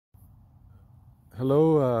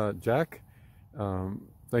Hello, Jack.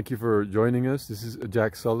 Thank you for joining us. This is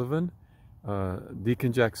Jack Sullivain,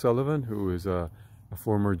 Deacon Jack Sullivain, who is a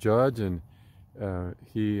former judge, and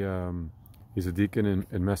he's a deacon in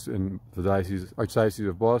the Archdiocese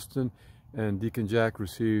of Boston. And Deacon Jack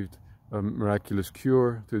received a miraculous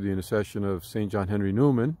cure through the intercession of St. John Henry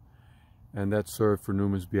Newman, and that served for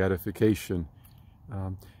Newman's beatification.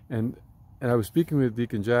 And I was speaking with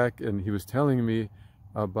Deacon Jack, and he was telling me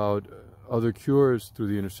about other cures through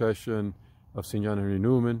the intercession of St. John Henry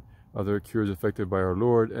Newman, other cures effected by our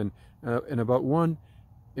Lord, and about one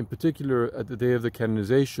in particular at the day of the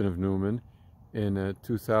canonization of Newman in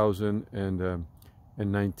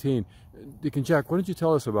 2019. Deacon Jack, why don't you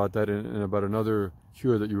tell us about that and about another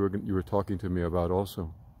cure that you were talking to me about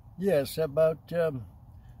also? Yes, about a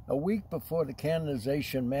week before the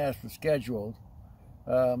canonization Mass was scheduled,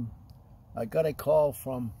 I got a call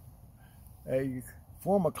from a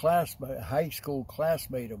former high school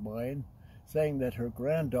classmate of mine saying that her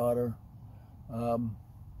granddaughter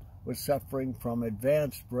was suffering from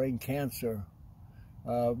advanced brain cancer,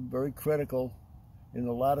 very critical in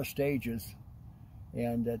a lot of stages,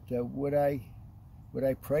 and that would I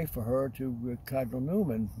pray for her to Cardinal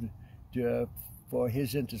Newman for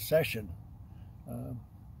his intercession.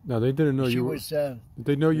 Now, they didn't know you were. Did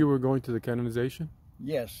they know you were going to the canonization?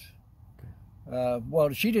 Yes.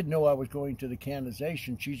 Well, she didn't know I was going to the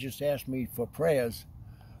canonization. She just asked me for prayers.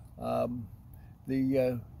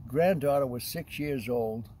 The granddaughter was 6 years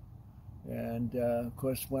old, and of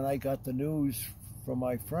course, when I got the news from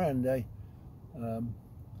my friend,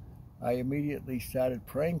 I immediately started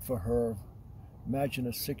praying for her. Imagine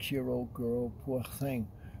a 6-year-old girl, poor thing,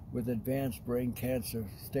 with advanced brain cancer,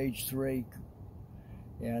 stage 3,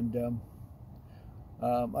 and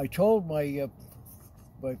I told my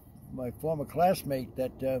former classmate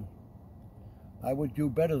that I would do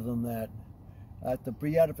better than that. At the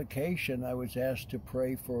beatification, I was asked to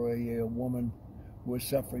pray for a woman who was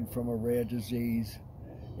suffering from a rare disease,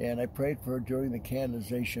 and I prayed for her during the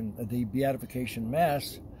canonization, the beatification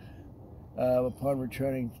Mass. Upon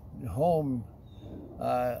returning home,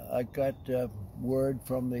 I got word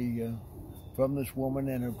from this woman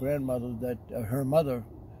and her grandmother that her mother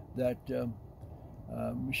that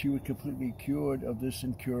she was completely cured of this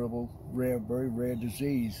incurable, very rare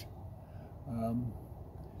disease.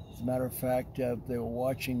 As a matter of fact, they were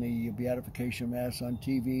watching the beatification Mass on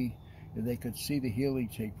TV, and they could see the healing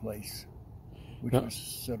take place, which was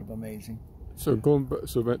sort of amazing. So coming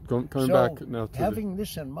back now to having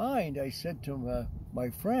this in mind, I said to my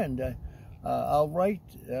friend, I'll write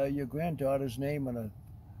your granddaughter's name on a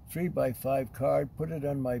 3x5 card, put it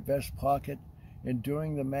on my vest pocket, and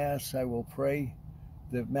during the Mass I will pray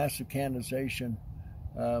the Mass of canonization,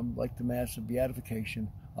 like the Mass of beatification.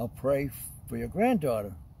 I'll pray for your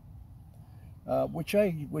granddaughter, which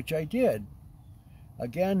I did.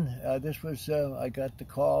 Again, this was I got the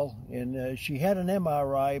call, and she had an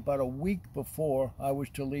MRI about a week before I was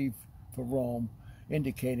to leave for Rome,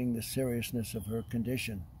 indicating the seriousness of her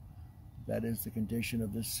condition. That is the condition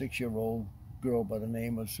of this 6-year-old girl by the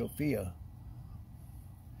name of Sophia.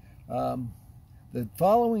 The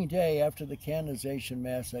following day after the canonization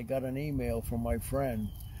Mass, I got an email from my friend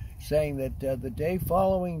saying that the day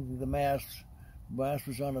following the Mass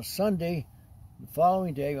was on a Sunday. The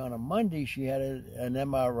following day, on a Monday, she had an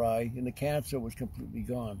MRI, and the cancer was completely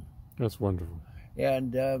gone. That's wonderful.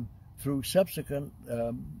 And through subsequent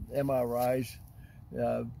MRIs,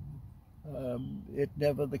 the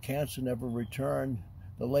cancer never returned.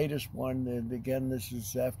 The latest one, and again, this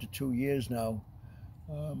is after 2 years now,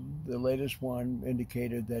 the latest one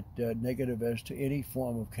indicated that negative as to any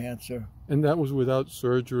form of cancer. And that was without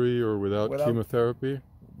surgery or without chemotherapy?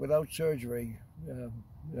 Without surgery,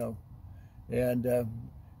 no. And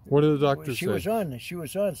what did the doctor say? She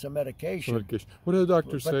was on some medication. What did the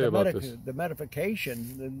doctor say about this? The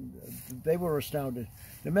medication, they were astounded.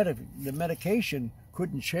 The medication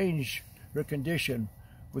couldn't change her condition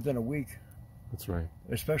within a week. That's right.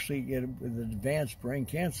 Especially with advanced brain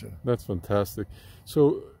cancer. That's fantastic.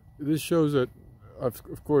 So this shows that,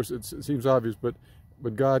 of course, it seems obvious, but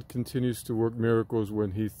God continues to work miracles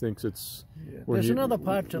when He thinks it's. Yeah. There's another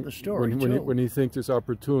part to the story when He thinks it's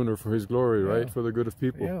opportune or for His glory, right, for the good of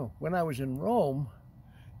people. Yeah. When I was in Rome,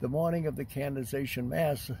 the morning of the canonization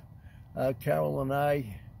Mass, Carol and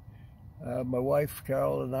I, my wife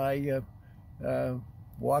Carol and I,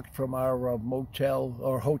 walked from our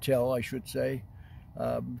hotel, I should say,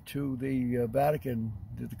 to the Vatican,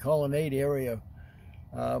 to the colonnade area,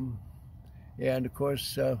 and of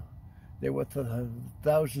course. There were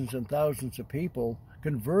thousands and thousands of people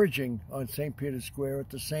converging on St. Peter's Square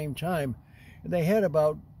at the same time. And they had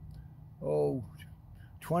about,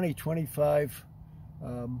 25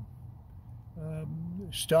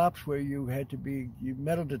 stops where you had to be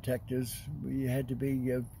metal detectors. You had to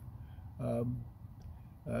be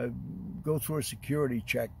go through a security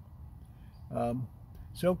check.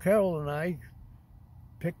 So Carol and I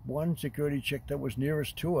picked one security check that was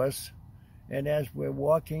nearest to us, and as we're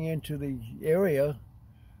walking into the area,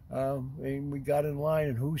 and we got in line,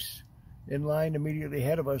 and who's in line immediately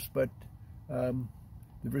ahead of us but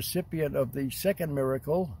the recipient of the second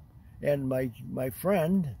miracle, and my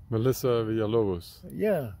friend Melissa Villalobos.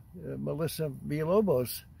 Yeah, Melissa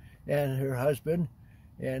Villalobos, and her husband,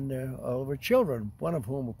 and all of her children. One of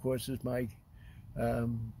whom, of course, is my.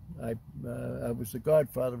 I was the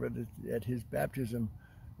godfather at his baptism.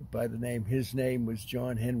 By the name, his name was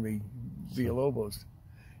John Henry Villalobos.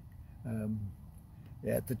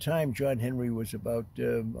 At the time, John Henry was about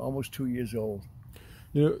almost 2 years old.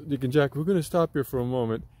 You know, Deacon Jack, we're going to stop here for a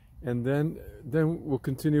moment, and then we'll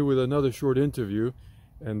continue with another short interview,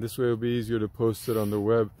 and this way it'll be easier to post it on the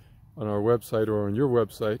web, on our website, or on your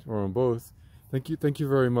website, or on both. Thank you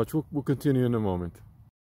very much. We'll continue in a moment.